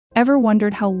Ever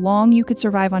wondered how long you could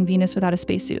survive on Venus without a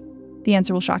spacesuit? The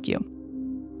answer will shock you.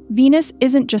 Venus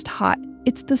isn't just hot,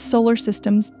 it's the solar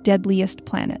system's deadliest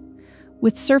planet.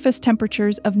 With surface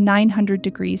temperatures of 900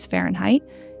 degrees Fahrenheit,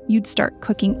 you'd start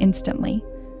cooking instantly.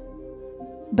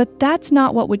 But that's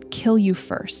not what would kill you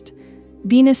first.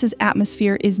 Venus's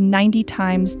atmosphere is 90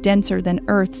 times denser than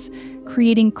Earth's,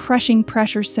 creating crushing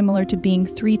pressure similar to being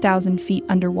 3,000 feet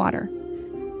underwater.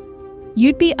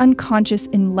 You'd be unconscious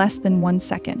in less than 1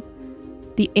 second.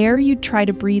 The air you'd try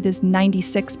to breathe is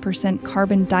 96%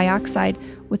 carbon dioxide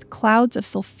with clouds of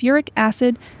sulfuric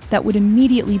acid that would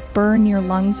immediately burn your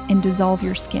lungs and dissolve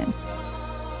your skin.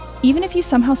 Even if you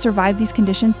somehow survive these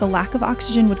conditions, the lack of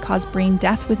oxygen would cause brain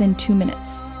death within 2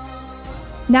 minutes.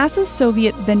 NASA's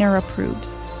Soviet Venera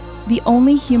probes, the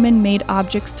only human-made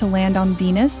objects to land on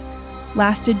Venus,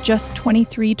 lasted just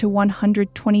 23 to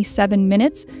 127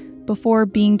 minutes before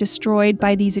being destroyed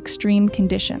by these extreme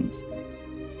conditions.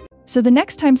 So the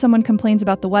next time someone complains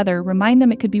about the weather, remind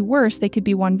them it could be worse. They could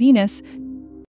be on Venus